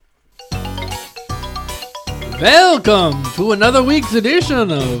Welcome to another week's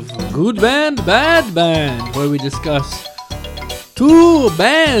edition of Good Band, Bad Band, where we discuss two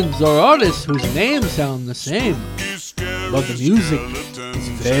bands or artists whose names sound the same, but the music is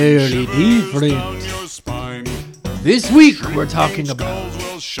very different. This week we're talking about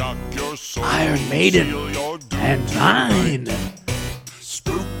Iron Maiden and Vine.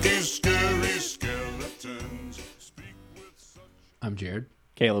 I'm Jared.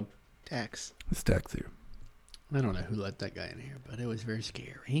 Caleb. Tex. It's Tex here. I don't know who let that guy in here, but it was very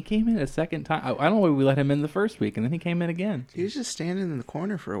scary. He came in a second time. I don't know why we let him in the first week, and then he came in again. He was just standing in the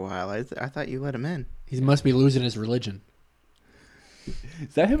corner for a while. I thought you let him in. He must be losing his religion.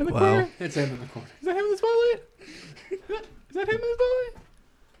 Is that him in the corner? It's him in the corner. Is that him in the spotlight? Is that him in the spotlight?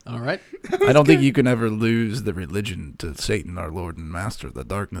 All right. I don't think you can ever lose the religion to Satan, our Lord and Master, the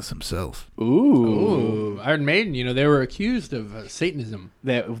darkness himself. Ooh. Iron Maiden, they were accused of Satanism.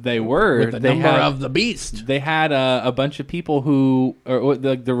 They were. With the number of the beast. They had a bunch of people who, or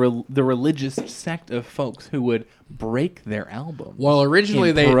the religious sect of folks who would break their albums. Well,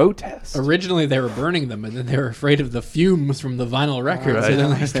 originally they protest. Originally they were burning them, and then they were afraid of the fumes from the vinyl records, Right. and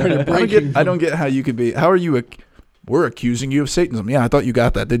then they started breaking. I don't get how you could be. How are you? We're accusing you of Satanism. Yeah, I thought you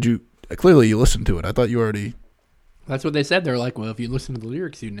got that. Did you? Clearly, you listened to it. I thought you already. That's what they said. They're like, well, if you listen to the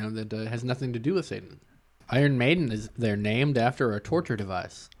lyrics, you know that it has nothing to do with Satan. Iron Maiden they're named after a torture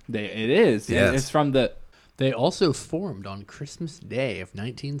device. It is. Yes. It's from the. They also formed on Christmas Day of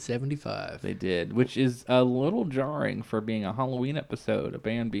 1975. They did, which is a little jarring for being a Halloween episode, a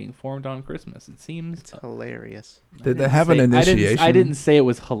band being formed on Christmas. It seems It's hilarious. Did they have an initiation? I didn't say it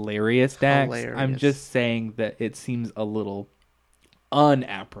was hilarious, Dax. Hilarious. I'm just saying that it seems a little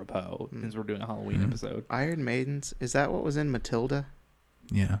unapropos since we're doing a Halloween episode. Iron Maidens, is that what was in Matilda?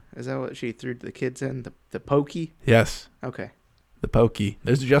 Yeah. Is that what she threw the kids in? The pokey? Yes. Okay. The pokey.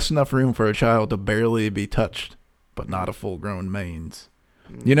 There's just enough room for a child to barely be touched, but not a full-grown mains.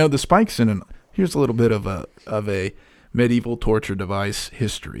 The spikes in an. Here's a little bit of a medieval torture device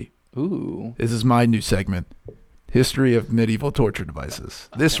history. Ooh. This is my new segment. History of medieval torture devices.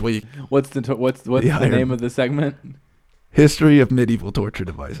 This week, What's the name of the segment? history of medieval torture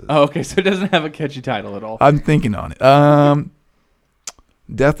devices. Oh, okay, so it doesn't have a catchy title at all. I'm thinking on it.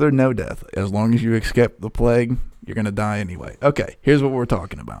 Death or no death. As long as you escape the plague, you're going to die anyway. Okay, here's what we're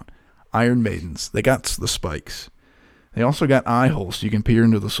talking about. Iron Maidens. They got the spikes. They also got eye holes so you can peer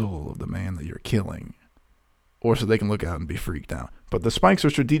into the soul of the man that you're killing. Or so they can look out and be freaked out. But the spikes are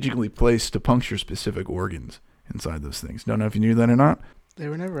strategically placed to puncture specific organs inside those things. Don't know if you knew that or not. They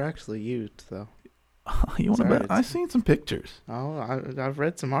were never actually used, though. You want to Sorry, bet? I've seen some pictures. Oh, I've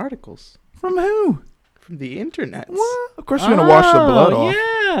read some articles From who? from the internet. What? Of course you're going to wash the blood off.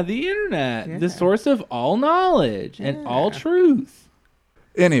 Yeah, the internet. Yeah. The source of all knowledge and all Yeah. truth.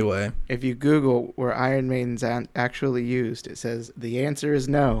 Anyway, If you Google were Iron Maidens actually used, it says the answer is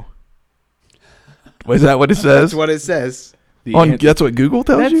no. is that what it says? That's what it says. That's what Google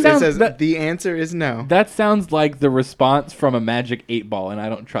tells That you? It sounds- says that- the answer is no. That sounds like the response from a Magic 8-Ball, and I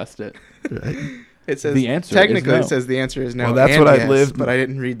don't trust it. Right. It says The answer technically is no. it says the answer is no. Well, that's and what I yes, lived- but I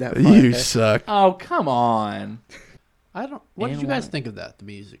didn't read that. Part. You suck. Oh, come on. What did And you guys why? think of that? The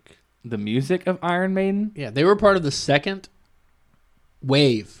music. The music of Iron Maiden? Yeah, they were part of the second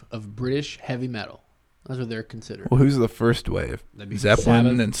wave of British heavy metal. That's what they're considered. Well, who's the first wave? That'd be Zeppelin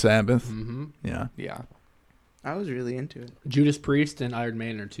Sabbath. and Sabbath? Mm-hmm. Yeah. Yeah. I was really into it. Judas Priest and Iron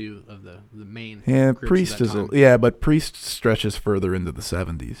Maiden are two of the main. Yeah, groups Priest of that is time. but Priest stretches further into the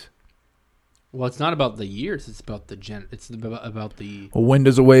 70s. Well, it's not about the years. It's about the It's about the Well, when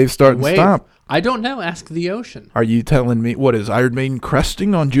does a wave start and wave. stop? I don't know. Ask the ocean. Are you telling me, what is Iron Maiden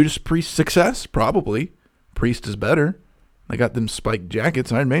cresting on Judas Priest's success? Probably. Priest is better. They got them spiked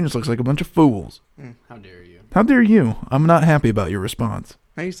jackets. Iron Maiden just looks like a bunch of fools. How dare you? How dare you? I'm not happy about your response.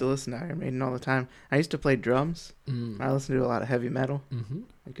 I used to listen to Iron Maiden all the time. I used to play drums. Mm. I listened to a lot of heavy metal. Mm-hmm.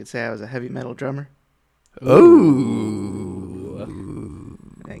 You could say I was a heavy metal drummer. Ooh.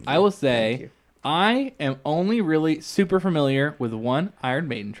 Thank I you. will Thank say, you. I am only really super familiar with one Iron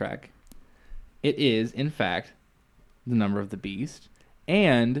Maiden track. It is, in fact, The Number of the Beast.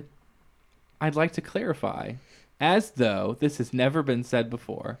 And I'd like to clarify, as though this has never been said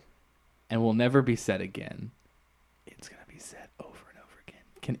before and will never be said again, it's going to be said over and over again.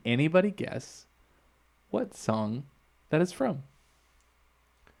 Can anybody guess what song that is from?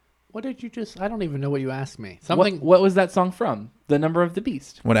 What did you just? I don't even know what you asked me. What was that song from? The Number of the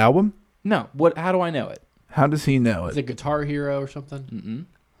Beast. What album? No. How do I know it? How does he know Is it? it Guitar Hero or something? Mm-mm.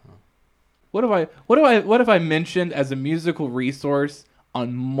 What have I mentioned as a musical resource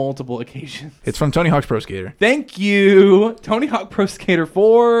on multiple occasions? It's from Tony Hawk's Pro Skater. Thank you, Tony Hawk Pro Skater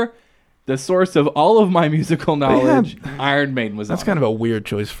 4. the source of all of my musical knowledge, Iron Maiden was. That's kind of a weird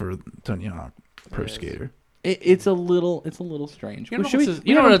choice for Tony Hawk Pro Skater. It's a little strange. You know, Should we-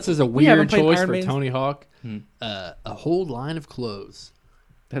 you know what? It's a we haven't weird played choice Iron for Maidens? Tony Hawk. Hmm. A whole line of clothes.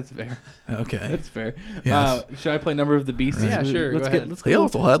 That's fair. Okay. That's fair. Yes. Should I play Number of the Beast? Yeah, sure, Let's go get. ahead. Let's They go.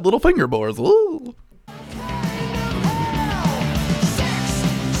 also had little fingerboards. Ooh.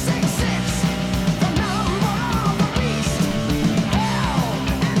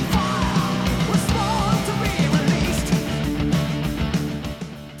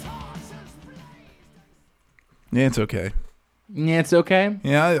 Yeah, it's okay. Yeah, it's okay.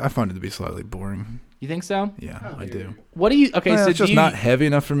 Yeah, I find it to be slightly boring. You think so? Yeah, I do. What do you? Okay, Well, so it's do just you, not heavy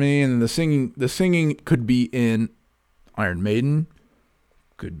enough for me, and the singing could be in Iron Maiden,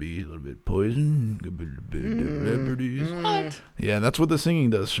 could be a little bit Poison, could be a little bit Celebrities. What? Yeah, that's what the singing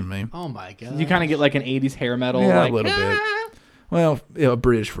does for me. Oh my god! You kind of get like an '80s hair metal. Yeah, like, a little bit. Well, yeah, a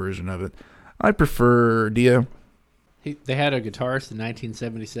British version of it. I prefer Dio. They had a guitarist in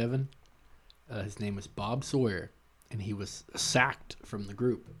 1977. His name was Bob Sawyer, and he was sacked from the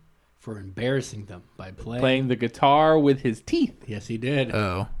group for embarrassing them by playing the guitar with his teeth. Yes, he did.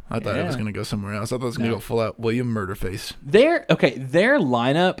 Oh, I thought it was Yeah. going to go somewhere else. I thought it was going to No. go full out William Murderface. Their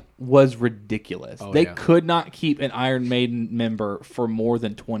lineup was ridiculous. Oh, They yeah. could not keep an Iron Maiden member for more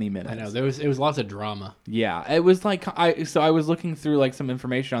than 20 minutes. I know it was lots of drama. Yeah, it was like I was looking through like some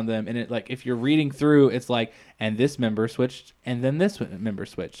information on them, and it like if you're reading through, it's like, and this member switched, and then this member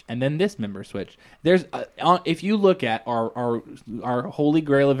switched, and then this member switched. There's if you look at our holy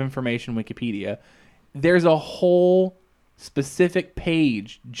grail of information, Wikipedia, there's a whole specific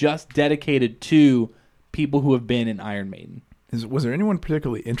page just dedicated to people who have been in Iron Maiden. Was there anyone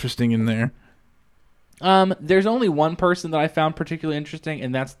particularly interesting in there? There's only one person that I found particularly interesting,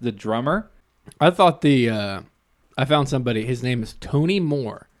 and that's the drummer. I thought I found somebody. His name is Tony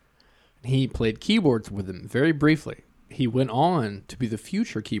Moore. He played keyboards with him very briefly. He went on to be the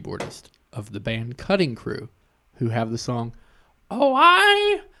future keyboardist of the band Cutting Crew, who have the song, "Oh,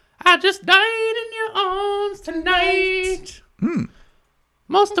 I just died in your arms tonight."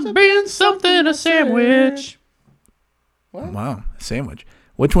 Must have been something a sandwich. Wow, sandwich.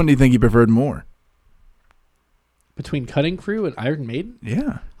 Which one do you think you preferred more? Between Cutting Crew and Iron Maiden?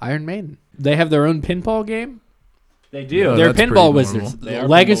 Yeah. Iron Maiden. They have their own pinball game. They do. Oh, Their that's pinball pretty wizards. normal. They are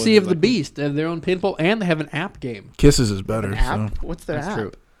Legacy pinball of the wizards. Beast. They have their own pinball, and they have an app game. Kisses is better. An So. app? What's their That's app?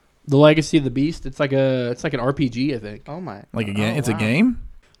 true. The Legacy of the Beast. It's like an RPG, I think. Oh my! Like a game? Oh, It's a wow. game?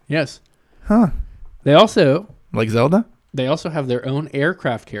 Yes. Huh. They also Like Zelda? have their own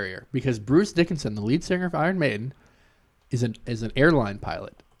aircraft carrier because Bruce Dickinson, the lead singer of Iron Maiden, is an airline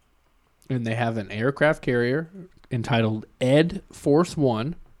pilot, and they have an aircraft carrier entitled Ed Force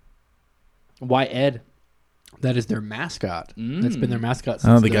One. Why Ed? That is their mascot. That's been their mascot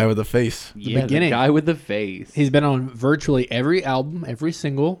since Oh, the guy with the face. Yeah, beginning. the guy with the face. He's been on virtually every album, every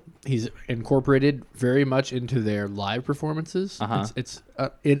single. He's incorporated very much into their live performances. Uh-huh.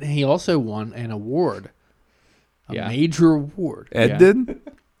 He also won an award, a Yeah. major award Ed Yeah. did?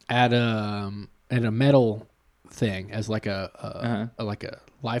 at a metal thing as like a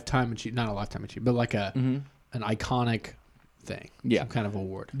lifetime achievement, not a lifetime achievement, but like an iconic thing. Yeah. Some kind of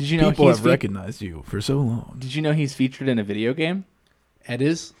award. Did you know People he's have recognized you for so long. Did you know he's featured in a video game? Ed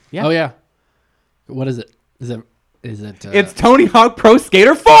is? Yeah. Oh yeah. What is it? Is it? It's Tony Hawk Pro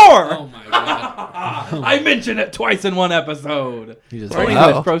Skater 4. Oh my god! I mentioned it twice in one episode. You just, Tony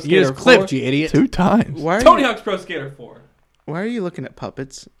Wow. Hawk's Pro you Skater just 4. clipped, you idiot. 2 times. Why are Tony you, Hawk's Pro Skater 4. why are you looking at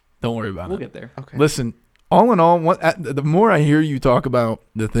puppets? Don't worry about We'll it. get there. Okay. Listen, all in all, the more I hear you talk about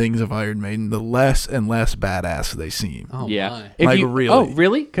the things of Iron Maiden, the less and less badass they seem. Oh Yeah. my. Like, really? Oh,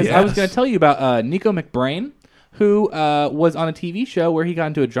 really? Because I was Yes. going to tell you about Nico McBrain, who was on a TV show where he got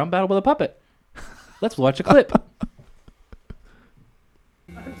into a drum battle with a puppet. Let's watch a clip.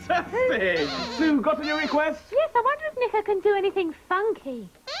 Sue, got any requests? Yes, I wonder if Nicker can do anything funky.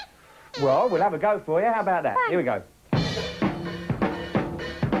 Well, we'll have a go for you. How about that? Here we go.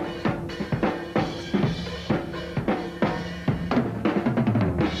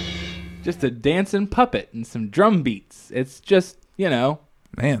 Just a dancing puppet and some drum beats. It's just,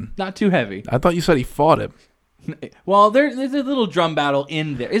 Man, not too heavy. I thought you said he fought him. Well, there's a little drum battle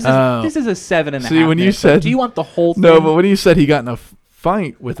in there. This is a 7.5. See, when you minute, said- do you want the whole thing? No, but when you said he got in a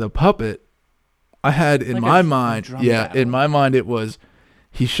fight with a puppet, I had in Like my a mind, drum yeah, battle. in my mind it was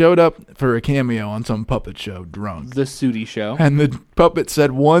he showed up for a cameo on some puppet show drunk. The Sooty Show. And the puppet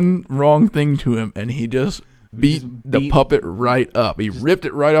said one wrong thing to him, and he just beat the beat- puppet right up. He ripped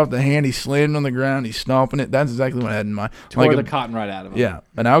it right off the hand. He slammed it on the ground. He's stomping it. That's exactly what I had in mind. Tore Like the a- cotton right out of him. yeah,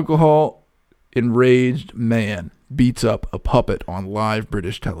 an alcohol enraged man beats up a puppet on live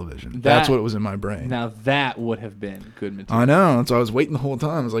British television. That's That- what was in my brain. Now that would have been good material. I know. So I was waiting the whole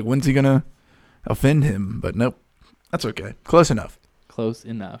time. I was like, when's he going to offend him? But nope. That's okay. Close enough. Close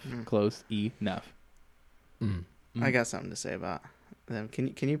enough. Close enough. I got something to say about them.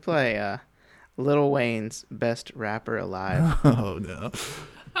 Can you play Lil Wayne's Best Rapper Alive? Oh, no.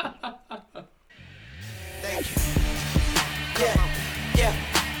 Thank you. Yeah.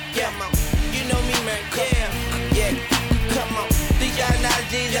 You know me, man. Yeah. Come on. These y'all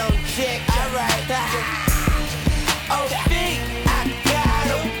analogies on check. All right. Oh, big. I got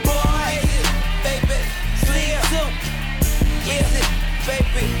a boy. Baby. Slim. Is it,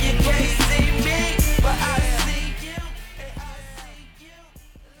 baby? You can't see me, but I see you. And I see you.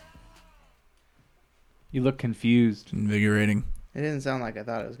 You look confused. Invigorating. It didn't sound like I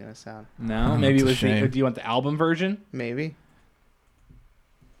thought it was gonna sound. No, Oh, maybe it that's a was. shame. Do you want the album version? Maybe.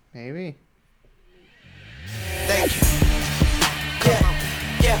 Thank you.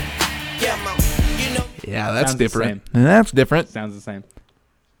 Yeah, mom. You know. Yeah, that's Sounds the different. That's different. Sounds the same.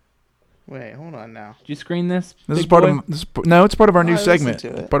 Wait, hold on now. Did you screen this? This is big part boy? of no, it's part of our new I listened segment. to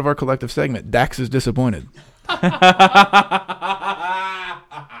it. Part of our collective segment. Dax is disappointed.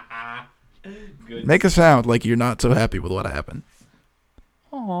 Good. Make a sound like you're not so happy with what happened.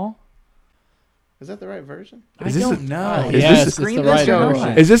 Aw. Is that the right version? I Is this don't a- know. Is yes, this it's screen the this right or version.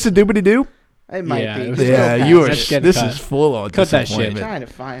 what? Is this a doobity doo? It might Yeah, be. it was- Just go Yeah, past you it. are. Let's get This cut. is full on Cut that shit. disappointment. I'm trying to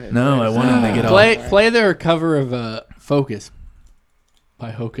find it. No, Where I is wanted it? to get off. Play their cover of Focus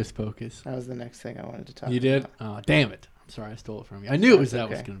by Hocus Pocus. That was the next thing I wanted to talk about. You did? Oh, damn it. I'm sorry I stole it from you. I knew it was That's that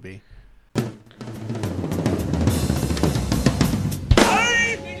was okay. going to be.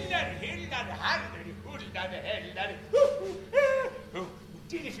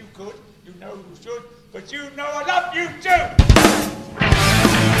 Did if you could, you know you should, but you know I love you too!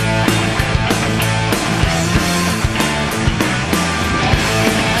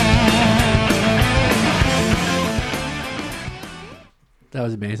 That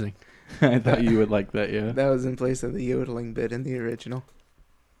was amazing. I thought you would like that. Yeah. That was in place of the yodeling bit in the original.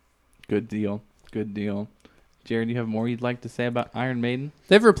 Good deal. Good deal. Jared, do you have more you'd like to say about Iron Maiden?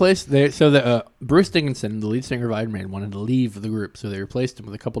 They've replaced Bruce Dickinson, the lead singer of Iron Maiden, wanted to leave the group, so they replaced him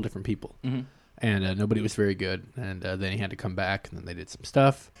with a couple different people. Mm-hmm. And nobody was very good. And then he had to come back, and then they did some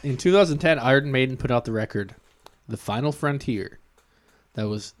stuff. In 2010, Iron Maiden put out the record, The Final Frontier. That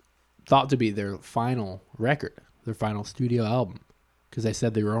was thought to be their final record, their final studio album, because they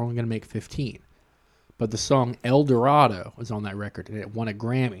said they were only going to make 15. But the song El Dorado was on that record, and it won a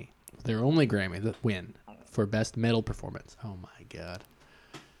Grammy, their only Grammy that win for Best Metal Performance. Oh, my God.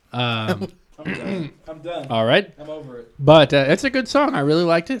 I'm done. All right. I'm over it. But it's a good song. I really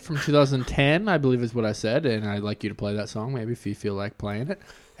liked it from 2010, I believe is what I said. And I'd like you to play that song maybe if you feel like playing it.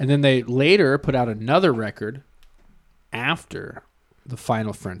 And then they later put out another record after The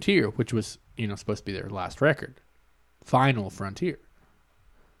Final Frontier, which was, supposed to be their last record. Final Frontier.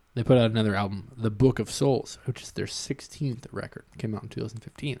 They put out another album, The Book of Souls, which is their 16th record. It came out in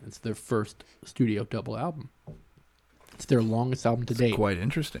 2015. It's their first studio double album. It's their longest album to date. Quite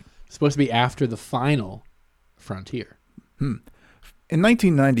interesting. It's supposed to be after The Final Frontier. In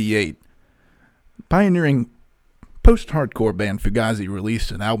 1998, pioneering post-hardcore band Fugazi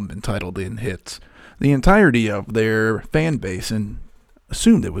released an album entitled In Hits. The entirety of their fan base and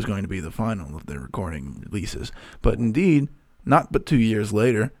assumed it was going to be the final of their recording releases. But indeed, not but 2 years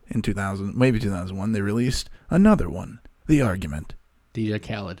later, in 2000, maybe 2001, they released another one, The Argument. DJ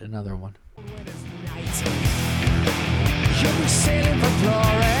Khaled, another one. You'll be sailing for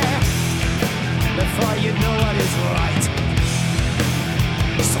glory before you know what is right.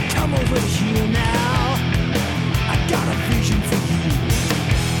 So come over here now. I got a vision for you.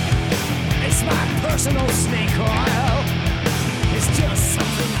 It's my personal snake oil. It's just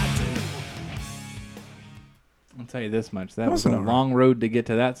something I do. I'll tell you this much. That That was was a all right. long road to get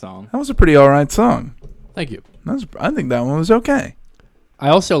to that song. That was a pretty alright song. Thank you. I think that one was okay. I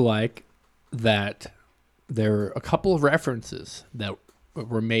also like that there were a couple of references that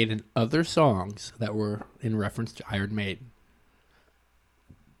were made in other songs that were in reference to Iron Maiden.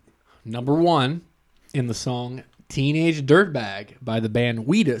 Number one, in the song Teenage Dirtbag by the band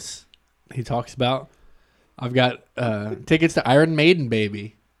Wheatus, he talks about, I've got tickets to Iron Maiden,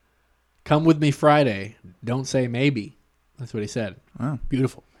 baby. Come with me Friday. Don't say maybe. That's what he said. Wow.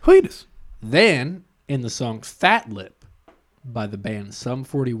 Beautiful. Wheatus. Then, in the song Fat Lip by the band Sum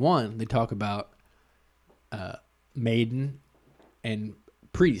 41, they talk about Maiden and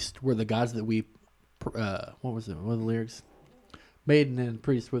Priest were the gods that we... what was it? What were the lyrics? Maiden and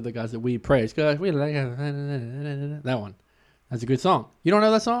Priest were the gods that we praise. God, we like... That one. That's a good song. You don't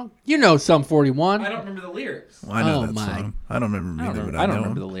know that song? You know Sum 41. I don't remember the lyrics. Well, I know Oh, that my. song. I don't remember either, but I I don't know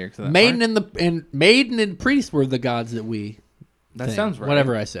remember him. the lyrics of that. Maiden and Priest were the gods that we. That think. sounds right.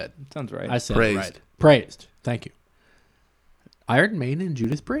 Whatever I said. Sounds right. I said Praised. it right. Praised. Thank you. Iron Maiden and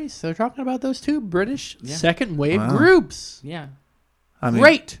Judas Priest. They're talking about those two British second wave Wow. groups. Yeah. I mean,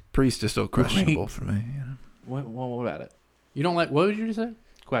 Great. Priest is still questionable for me. You know. What about it? You don't like, what did you just say?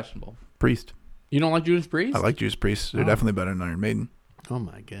 Questionable. Priest. You don't like Judas Priest? I like Judas Priest. They're Oh. definitely better than Iron Maiden. Oh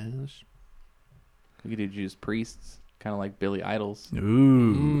my gosh. We could do Judas Priests, kind of like Billy Idol's. Ooh.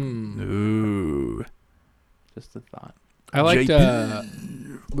 Mm. Ooh. Just a thought. I liked.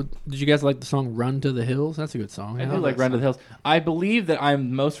 JP. Did you guys like the song "Run to the Hills"? That's a good song. I do love like that Run to song. the Hills. I believe that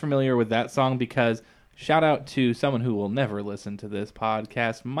I'm most familiar with that song because shout out to someone who will never listen to this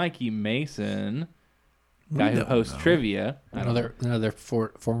podcast, Mikey Mason, guy who don't hosts know. trivia. I don't know. Another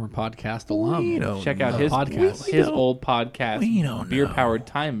former podcast alum. We don't Check out know. his podcast. his old podcast, we don't Beer know. Powered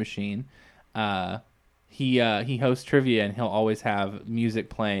Time Machine. He hosts trivia and he'll always have music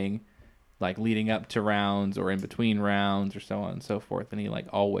playing, like leading up to rounds or in between rounds or so on and so forth. And he like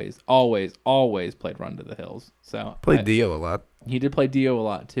always played Run to the Hills. So Played Dio a lot. He did play Dio a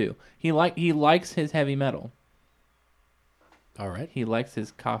lot too. He likes his heavy metal. All right. He likes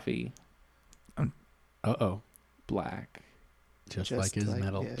his coffee Uh-oh. black, Just like his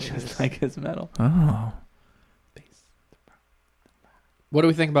metal. yeah, just like his metal. Oh. What do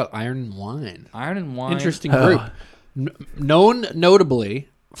we think about Iron and Wine? Iron and Wine. Interesting group. Known notably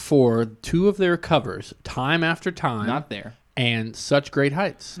for two of their covers, Time After Time Not there. and Such Great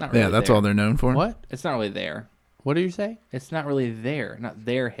Heights. Not really Yeah, that's there. all they're known for. What? It's not really there. What did you say? It's not really there. Not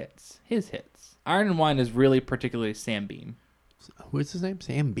their hits. His hits. Iron and Wine is really particularly Sam Beam. What's his name?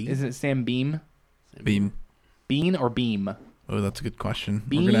 Sam Beam? Isn't it Sam Beam? Beam. Bean or Beam? Oh, that's a good question.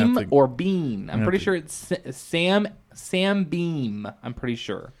 We're gonna Beam have to- or Bean? I'm gonna pretty have sure it's Sam Beam. I'm pretty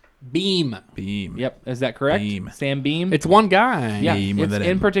sure. Beam. Beam. Yep. Is that correct? Beam. Sam Beam. It's one guy. Yeah, Beam with it's an in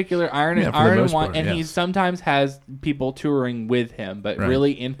M. particular Iron Yeah, and for the Iron and most Wine, part, and he yes. sometimes has people touring with him. But Right.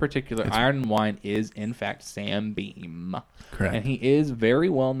 really, in particular, Iron and Wine is in fact Sam Beam, Correct. and he is very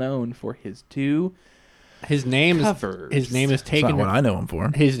well known for his two His name covers. is That's not taken. what I know him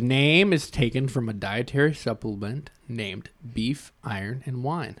for. His name is taken from a dietary supplement named Beef, Iron, and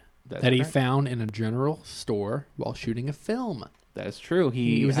Wine That's that he correct. found in a general store while shooting a film. That is true.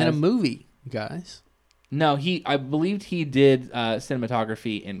 He was in a has- movie, you guys. No, I believed he did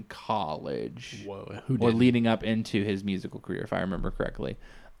cinematography in college. Whoa, who Or did? leading up into his musical career, if I remember correctly.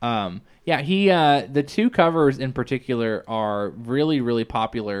 Yeah, the two covers in particular are really, really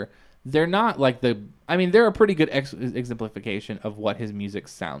popular. They're not like they're a pretty good exemplification of what his music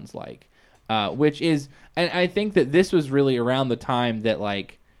sounds like, which is, and I think that this was really around the time that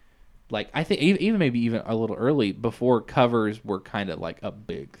like I think even maybe even a little early before covers were kind of like a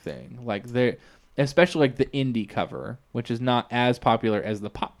big thing. Like they're especially like the indie cover, which is not as popular as the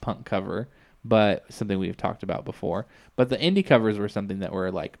pop punk cover, but something we've talked about before. But the indie covers were something that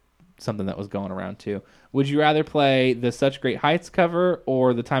were like something that was going around too. Would you rather play the Such Great Heights cover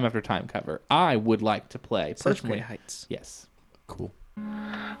or the Time After Time cover? I would like to play Such personally. Great Heights. Yes. Cool.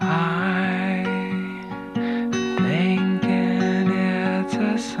 Thinking it's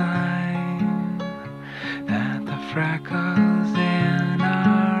a sign that the freckles in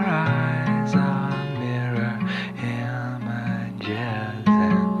our eyes are mirror images,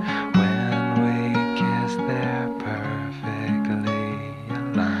 and when we kiss, they're perfectly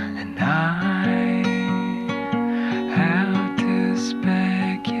aligned. And I have to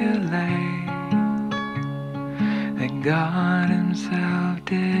speculate that God Himself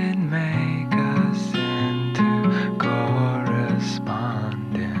did make us into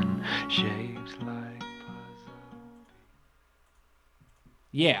corresponding shapes like puzzle.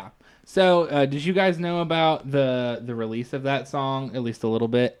 Yeah. So, did you guys know about the release of that song at least a little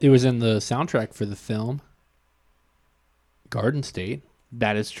bit? It was in the soundtrack for the film Garden State,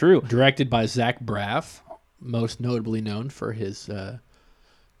 That is true. directed by Zach Braff, most notably known for his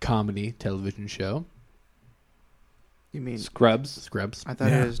comedy television show, You mean? Scrubs. Scrubs. I thought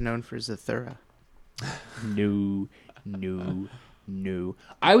Yeah. it was known for Zathura. No.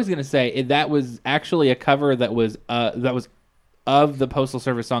 I was gonna say that was actually a cover that was of the Postal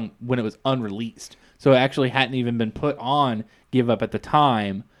Service song when it was unreleased. So it actually hadn't even been put on Give Up at the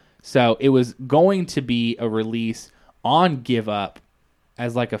time. So it was going to be a release on Give Up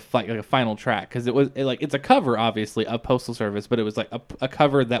as like a final track because it's a cover obviously of Postal Service, but it was like a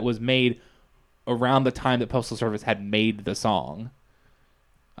cover that was made around the time that Postal Service had made the song.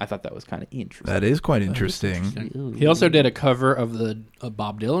 I thought that was kind of interesting. That is quite interesting. He also did a cover of the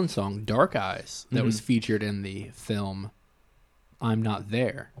Bob Dylan song "Dark Eyes" that was featured in the film I'm Not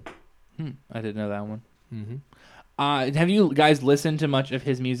There. I didn't know that one. Mm-hmm. Have you guys listened to much of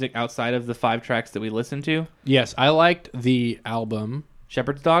his music outside of the 5 tracks that we listened to? Yes, I liked the album.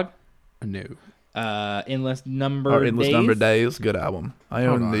 Shepherd's Dog? No. Endless Number Endless Days? Number Days, good album. I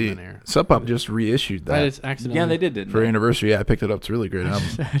Hold own on the in there. Sub Pop just reissued That that is accidentally. Yeah, they didn't for they? anniversary. Yeah, I picked it up. It's a really great album.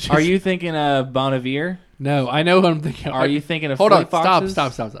 Are you thinking of Bon Iver? No, I know what I'm thinking. Are you thinking of Hold Fleet on, Foxes?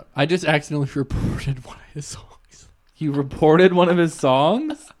 stop. I just accidentally reported one of his songs. You reported one of his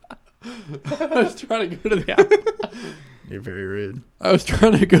songs? I was trying to go to the album. You're very rude. I was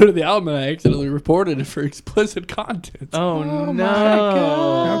trying to go to the album and I accidentally reported it for explicit content. Oh, no. my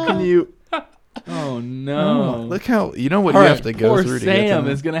God. How can you? Oh, no. Look how you know what All you right, have to go poor through to get Sam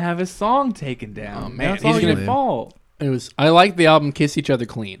to is going to have his song taken down. Oh, man. That's all He's your gonna- fault. I like the album Kiss Each Other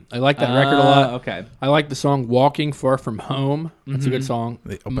Clean. I like that record a lot. Okay. I like the song Walking Far From Home. That's a good song.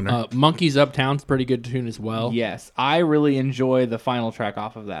 The opener. Monkeys Uptown's a pretty good tune as well. Yes, I really enjoy the final track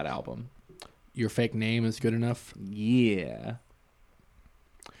off of that album. Your Fake Name is good enough. Yeah.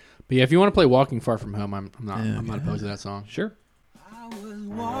 But yeah, if you want to play Walking Far From Home, I'm not opposed to that song. Sure. I was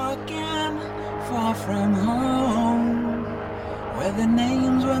walking far from home, where the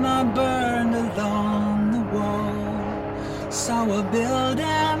names were not burned along the wall. Saw a building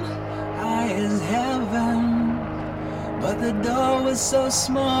high as heaven, but the door was so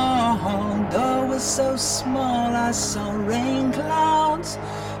small, I saw rain clouds,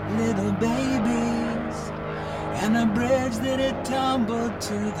 little babies, and a bridge that had tumbled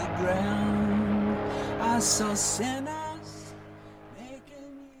to the ground. I saw sinners.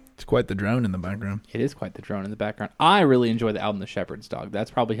 It's quite the drone in the background. It is quite the drone in the background. I really enjoy the album The Shepherd's Dog. That's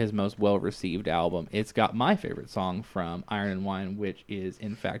probably his most well-received album. It's got my favorite song from Iron and Wine, which is,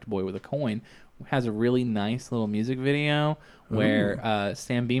 in fact, Boy with a Coin. It has a really nice little music video where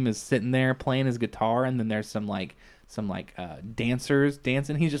Sam Beam is sitting there playing his guitar, and then there's some dancers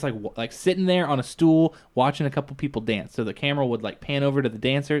dancing. He's just like sitting there on a stool watching a couple people dance. So the camera would like pan over to the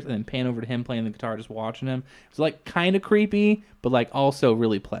dancers and then pan over to him playing the guitar, just watching him. It's like kind of creepy, but like also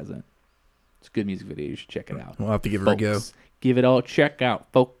really pleasant. It's a good music video. You should check it out. We'll have to give it a go. Give it all a check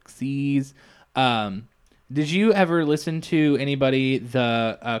out, folksies. Did you ever listen to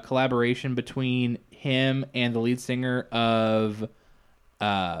the collaboration between him and the lead singer of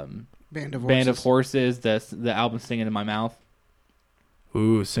Band of Horses, the album Singing in My Mouth?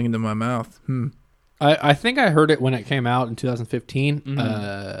 Ooh, Singing in My Mouth. I think I heard it when it came out in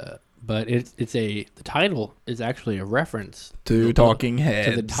 2015. But the title is actually a reference To Talking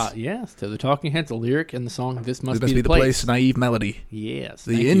Heads. To the Talking Heads. The lyric in the song "This Must, This Must Be the Place." Naive melody. Yes.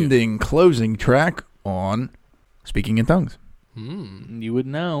 The ending closing track on Speaking in Tongues. You would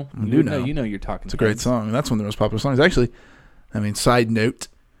know. I do know. You know you're talking. It's a great song. That's one of the most popular songs. Actually, side note,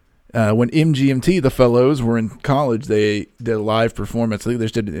 when MGMT, the fellows, were in college, they did a live performance. I think they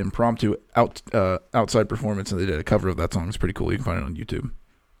just did an impromptu outside performance, and they did a cover of that song. It's pretty cool. You can find it on YouTube.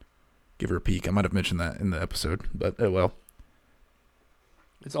 Give her a peek. I might have mentioned that in the episode, but oh well.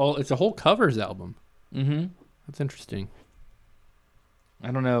 It's a whole covers album. Mm-hmm. That's interesting.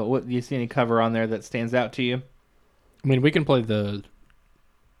 I don't know. What do you see any cover on there that stands out to you? I mean, we can play the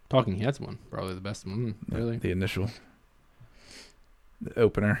Talking Heads one. Probably the best one, really. The initial. The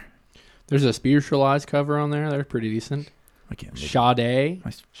opener. There's a Spiritualized cover on there. They're pretty decent. I can't. Sade.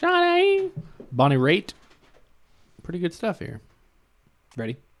 Nice. Sade. Bonnie Raitt. Pretty good stuff here.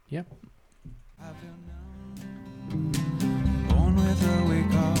 Ready? Yeah. Born with a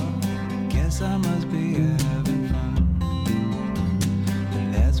weak heart, guess I must be having fun.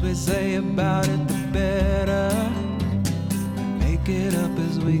 The less we say about it, the better. Make it up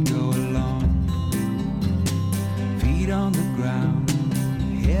as we go along. Feet on the ground,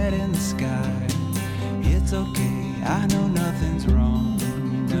 head in the sky. It's okay, I know nothing's wrong.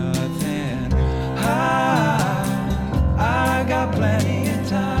 Nothing. I got plenty of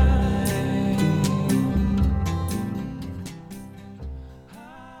time.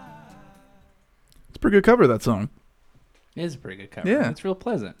 It's a pretty good cover of that song. It is a pretty good cover. Yeah. It's real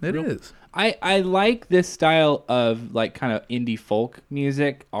pleasant. It is. I like this style of like kind of indie folk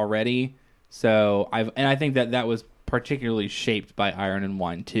music already. So I think that was particularly shaped by Iron and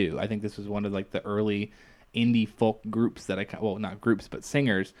Wine too. I think this was one of like the early indie folk groups that not groups but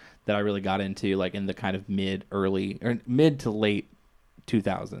singers that I really got into like in the kind of mid to late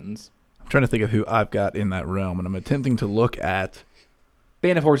 2000s. I'm trying to think of who I've got in that realm, and I'm attempting to look at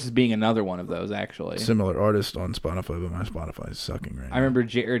Band of Horses being another one of those, actually. similar artists on Spotify, but my Spotify is sucking right now. I remember,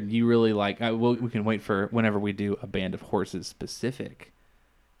 Jared, you really like... we can wait for whenever we do a Band of Horses specific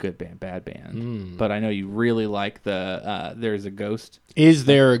good band, bad band. But I know you really like the There's a Ghost. Is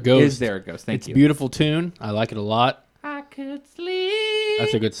There a Ghost? Is There a Ghost? Thank you. It's a beautiful tune. I like it a lot. I could sleep.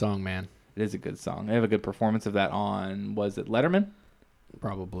 That's a good song, man. It is a good song. They have a good performance of that on, was it Letterman?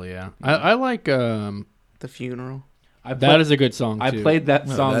 Probably, yeah. I like The Funeral. that is a good song too. I played that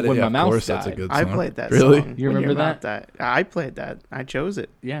No, song that- when yeah, my of mouse course, died. that's a good I song. played that Really? song. You when remember your mouth that? died. I played that. I chose it.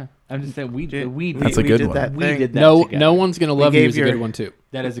 Yeah, I'm just saying we Dude, That's a we good did one. That We thing. did that. No, together. no one's gonna We love you gave is a your- good one too.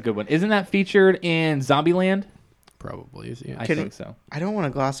 That is a good one. Isn't that featured in Zombieland? Probably, yeah. I Can think it- so. I don't want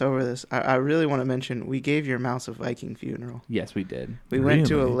to gloss over this. I really want to mention we gave your mouse a Viking funeral. Yes, we did. We went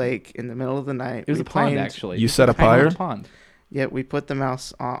to a Really? lake in the middle of the night. It was we a pond, planed- actually. You set a Hang on pyre? a pond. Yeah, we put the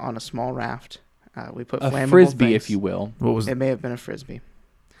mouse on a small raft. We put A flammable frisbee, things. if you will. What was It may have been a frisbee.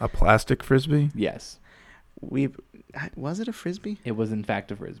 a plastic frisbee? Yes, Was it a frisbee? it was in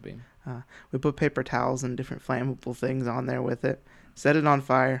fact a frisbee. We put paper towels and different flammable things on there with it. Set it on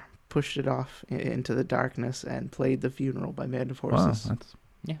fire. Pushed it off into the darkness and played The Funeral by Band of Wow, Horses. that's.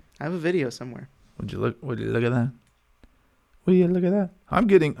 I have a video somewhere. Would you look at that? Would you look at that?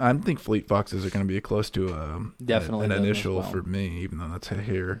 I think Fleet Foxes are going to be close to Definitely an those as initial well. for me, even though that's a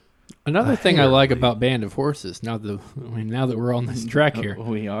hair. Another thing I hair like bleed. about Band of Horses, now that we're on this track here,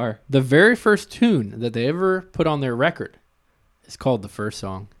 We are. the very first tune that they ever put on their record is called the first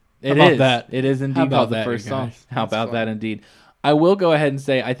song. It about is. that? It is indeed How about called the that, first you song. guys? How That's about fun. that, indeed? I will go ahead and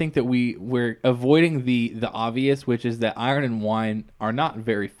say I think that we're avoiding the obvious, which is that Iron and Wine are not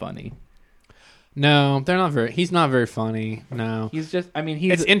very funny. No, they're not very. He's not very funny. No, He's just. I mean,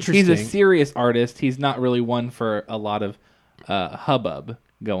 he's It's He's a interesting. serious artist. He's not really one for a lot of hubbub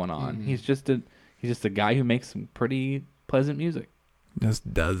going on. Mhm. He's just a guy who makes some pretty pleasant music,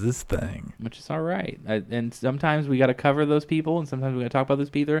 Just does his thing. which is all right. And sometimes we got to cover those people, and sometimes we got to talk about those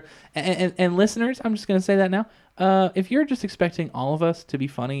people. And listeners, I'm just going to say that now. If you're just expecting all of us to be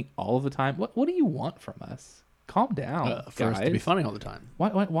funny all of the time, what do you want from us? Calm down, for us to be guys. funny all the time. Why?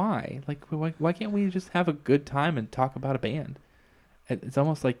 Like, why can't we just have a good time and talk about a band? It's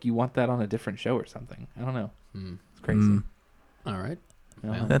almost like you want that on a different show or something. I don't know. Mm. It's crazy. Mm, All right. I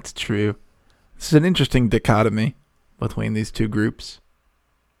don't know. that's true. It's an interesting dichotomy between these two groups.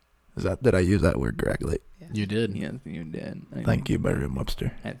 Did I use that word correctly? You did. Yes, you did. Thank you,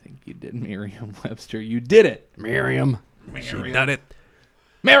 Merriam-Webster. I think you did, Merriam-Webster. You did it, Miriam. She done it.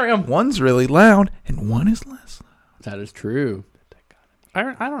 Miriam. One's really loud and one is less loud. That is true. I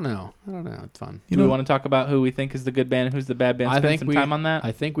don't know. It's fun. Do we want to talk about who we think is the good band and who's the bad band? I Spend think some we- time on that.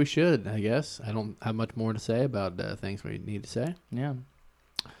 I think we should. I guess I don't have much more to say about things we need to say. Yeah.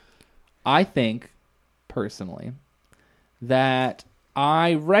 I think, personally, that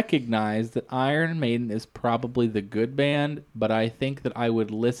I recognize that Iron Maiden is probably the good band, but I think that I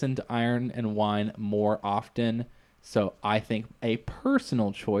would listen to Iron and Wine more often. So I think a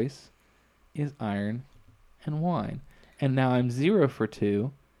personal choice is Iron and Wine. And now I'm 0 for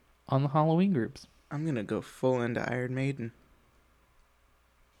 2 on the Halloween groups. I'm gonna go full into Iron Maiden.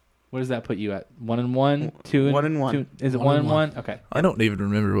 What does that put you at? 1 and 1, 2 and 1 and 1. 2? Is it 1 1 and and 1? Okay. I don't even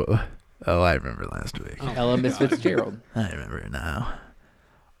remember what. Oh, I remember last week. Ella Miss Fitzgerald. I remember now.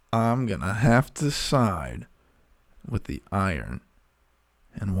 I'm gonna have to side with the Iron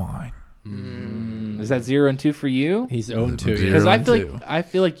and Wine. Is that 0 and 2 for you? He's 0 and 2. Zero. Because and two. I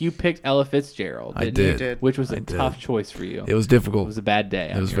feel like you picked Ella Fitzgerald. I didn't did. you? did. Which was I a did. tough choice for you. It was It difficult. was a bad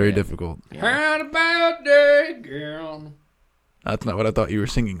day. It was on your very end. difficult. Yeah. Had a bad day, girl. That's not what I thought you were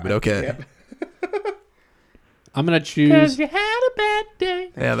singing, but okay. I'm gonna 'Cause choose you had a bad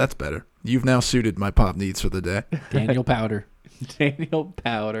day. Yeah, that's better. You've now suited my pop needs for the day. Daniel Powder. Daniel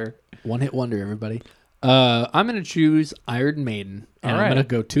Powder. One hit wonder, everybody. I'm gonna choose Iron Maiden, and All I'm right. gonna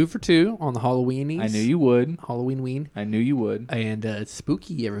go 2 for 2 on the Halloweenies. I knew you would. Halloween ween. I knew you would. And it's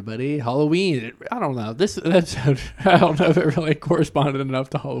spooky, everybody. Halloween. I don't know. This episode, I don't know if it really corresponded enough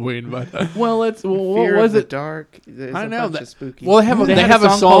to Halloween, but Well, what Fear was of the it? Dark. There's I a know bunch that- of spooky. well, they have They they had have a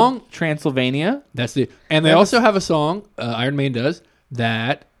song. called Transylvania. That's it. And they That also have a song. Iron Maiden does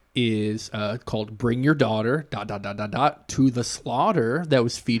that is called "Bring Your Daughter." ... to the Slaughter. That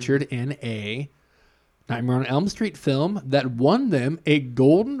was featured in a Nightmare on Elm Street film that won them a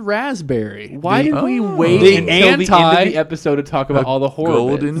Golden Raspberry. Why the, did we Oh. wait The until the end anti- of the episode to talk about all the horror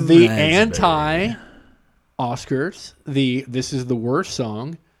golden bits? the Raspberry. anti Oscars? This is the worst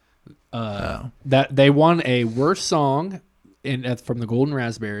song. That they won a worst song from the Golden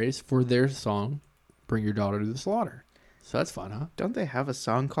Raspberries for their song "Bring Your Daughter to the Slaughter." So that's fun, huh? Don't they have a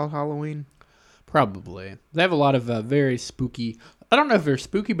song called Halloween? Probably. They have a lot of very spooky. I don't know if they're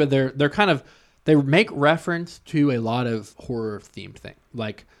spooky, but they're kind of they make reference to a lot of horror themed things,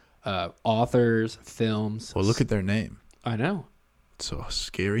 like authors, films. Well, look at their name. I know It's a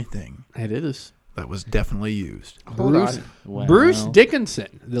scary thing it is. that was definitely used. Hold Bruce on. Wow. Bruce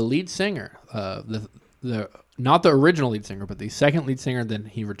Dickinson, the lead singer, the not the original lead singer, but the second lead singer. Then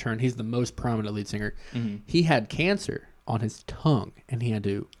he returned. He's the most prominent lead singer. Mm-hmm. He had cancer on his tongue, and he had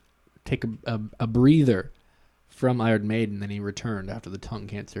to take a breather from Iron Maiden. Then he returned after the tongue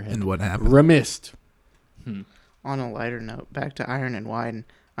cancer had And what happened? remissed. On a lighter note, back to Iron and Widen.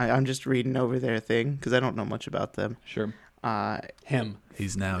 I'm just reading over their thing because I don't know much about them. Sure. Him.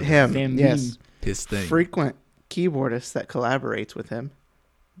 He's now Him, yes. his thing. Frequent keyboardist that collaborates with him,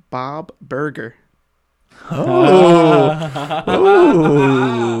 Bob Berger. Oh.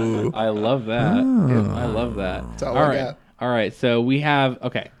 I love that. I love that. That's all I right. got. All right. So we have,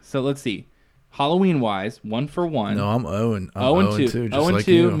 okay. So let's see. Halloween wise, 1 for 1. No, I'm 0 and 2. just 0 and like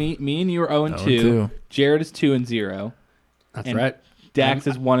 2. you. Me and you are 0 and 0 2. and 2. Jared is 2 and 0. That's And right. Dax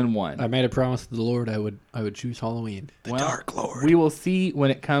is 1 and 1. I made a promise to the Lord I would choose Halloween. The Dark Lord. We will see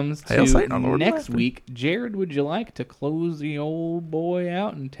when it comes Hail to Satan, our Lord next laughing. week. Jared, would you like to close the old boy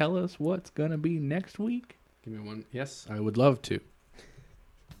out and tell us what's going to be next week? Give me one. Yes, I would love to.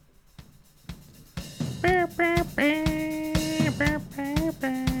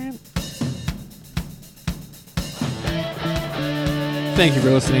 Thank you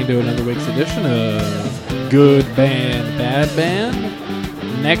for listening to another week's edition of Good Band, Bad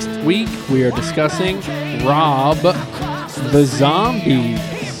Band. Next week, we are discussing Rob the Zombies.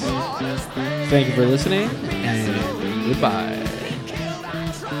 Thank you for listening, and goodbye.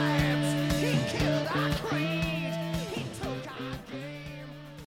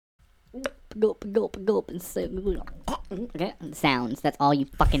 Gulp, and sounds. That's all you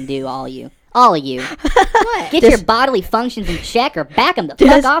fucking do, all of you. All of you. What? Get your bodily functions in check or back them the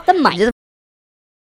fuck off the mic.